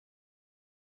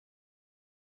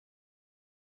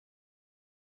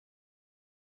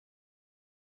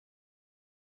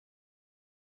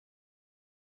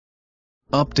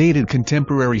Updated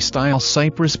contemporary style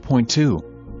Cypress Point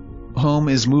 2. Home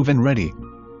is move-in ready.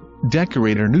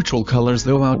 Decorator neutral colors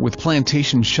though out with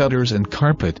plantation shutters and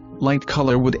carpet, light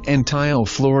color wood and tile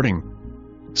flooring.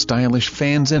 Stylish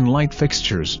fans and light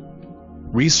fixtures.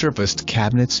 Resurfaced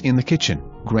cabinets in the kitchen,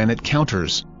 granite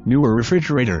counters, newer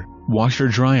refrigerator,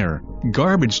 washer-dryer,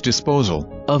 garbage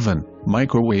disposal, oven,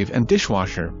 microwave and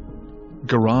dishwasher.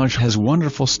 Garage has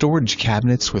wonderful storage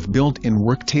cabinets with built-in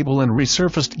work table and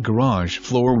resurfaced garage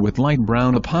floor with light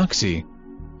brown epoxy.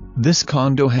 This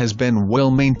condo has been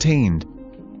well maintained.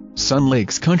 Sun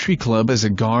Lakes Country Club is a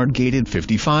guard-gated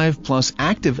 55-plus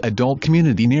active adult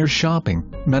community near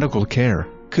shopping, medical care,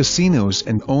 casinos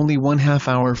and only 1/2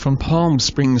 hour from Palm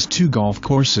Springs 2 golf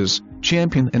courses,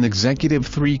 Champion and Executive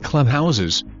 3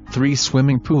 clubhouses, 3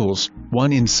 swimming pools,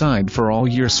 1 inside for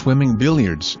all-year swimming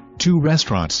billiards, 2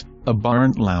 restaurants, a bar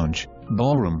and lounge,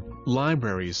 ballroom,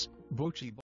 libraries, bocce